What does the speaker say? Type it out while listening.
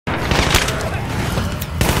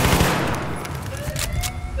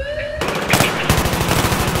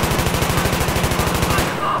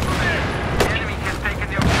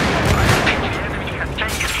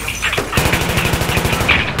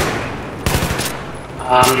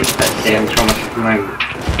Let's see, I'm trying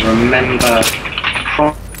to remember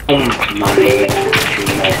from money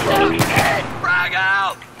tomorrow. Frag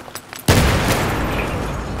out!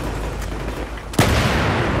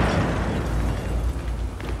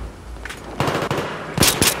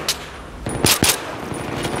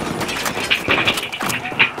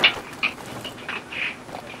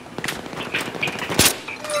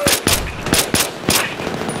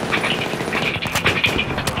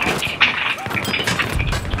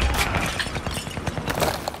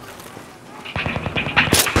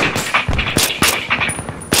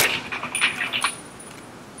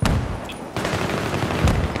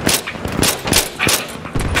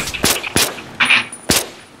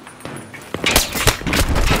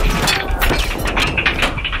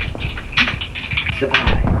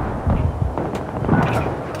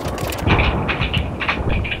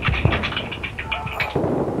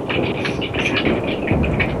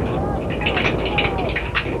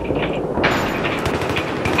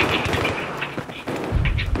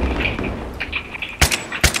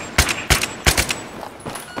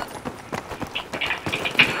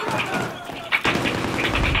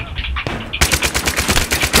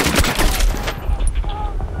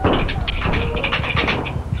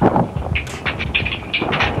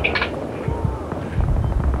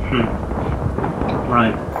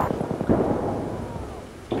 Right.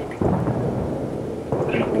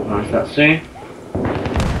 Gonna organise that soon.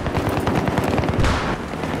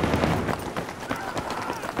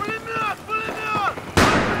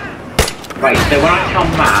 Right, so when I tell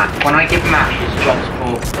Matt, when I give Matt his jobs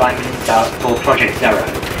for Project Zero,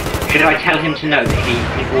 should I tell him to know that he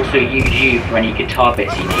can also use you for any guitar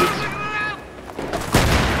bits he needs?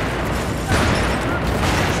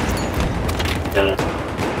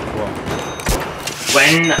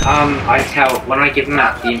 When I give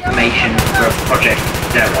Matt the information for Project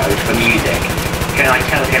Zero for music, can I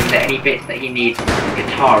tell him that any bits that he needs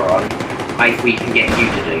guitar on, we can get you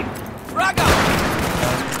to do?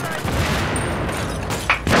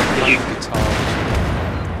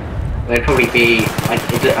 There'll probably be, I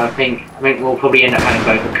think we'll probably end up having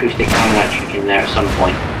both acoustic and electric in there at some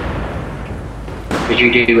point. Because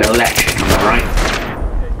you do electric, am I right?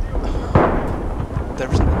 There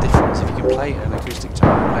isn't a difference if you can play an acoustic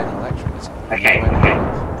guitar and play an electric guitar. Okay, okay.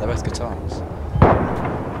 They're both guitars.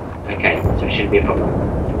 Okay, so it shouldn't be a problem.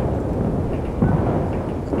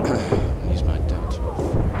 Use my doubt.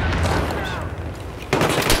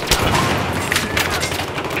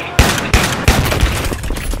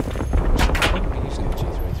 Using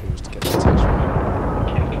G3 was to get the text right.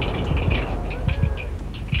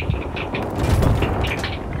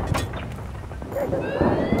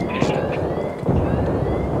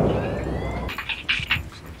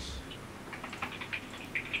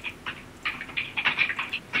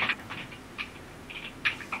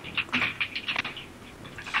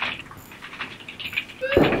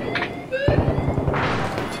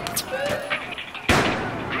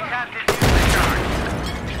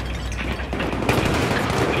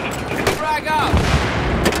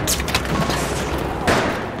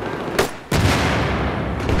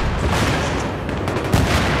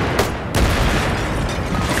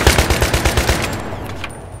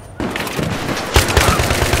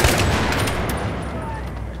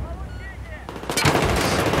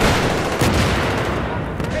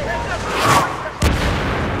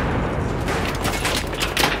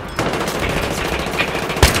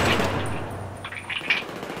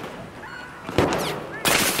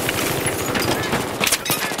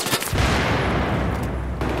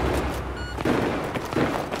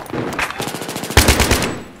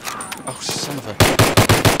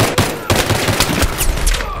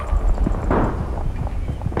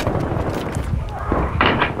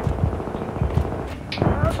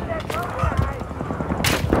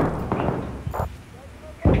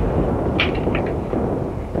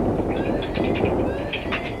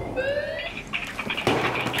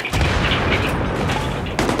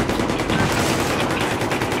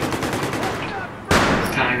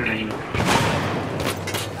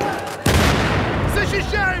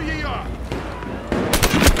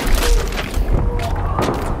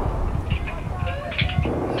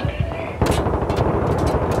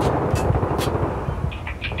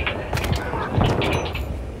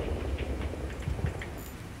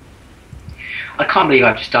 I can't believe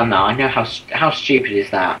I've just done that. I know how stupid is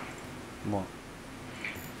that. What?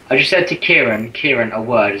 I just said to Kieran a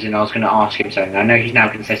word, as in I was going to ask him something. I know he's now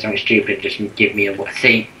going to say something stupid, just give me a word.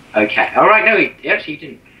 See? Okay. Alright, no, he actually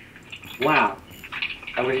didn't. Wow.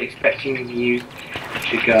 I was expecting you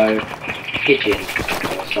to go pigeon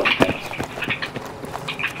or something.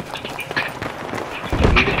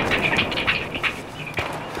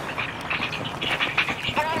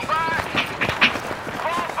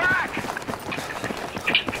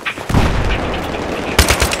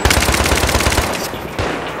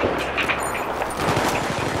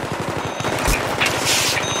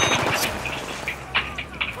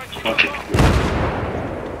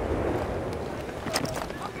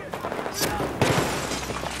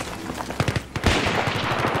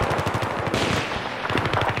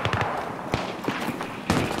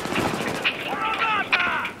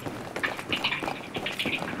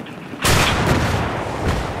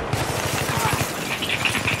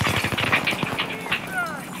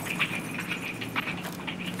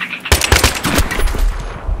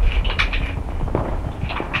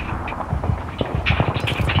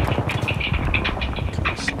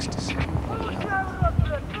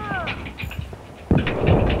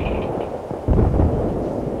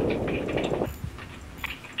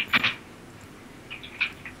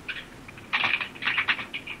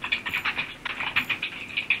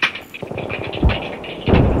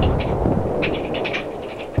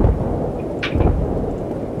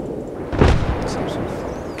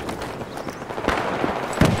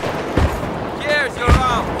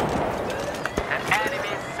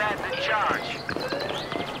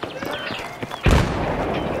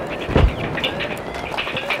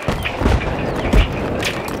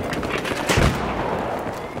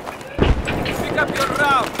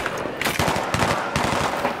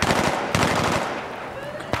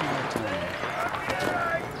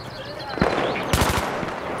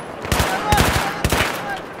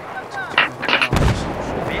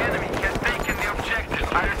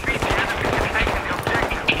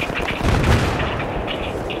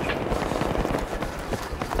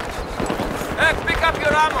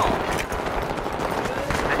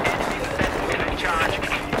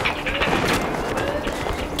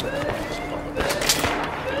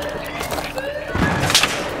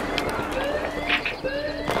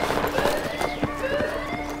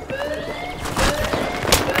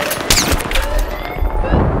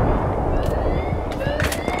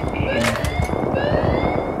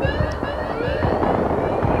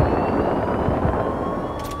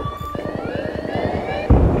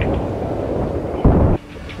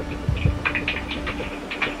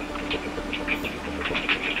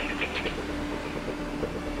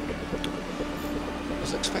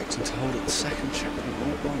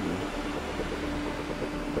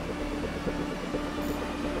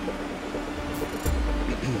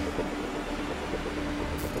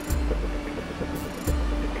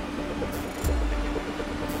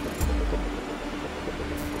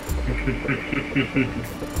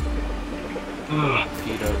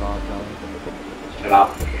 Pedo lard going. Shut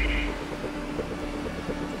up.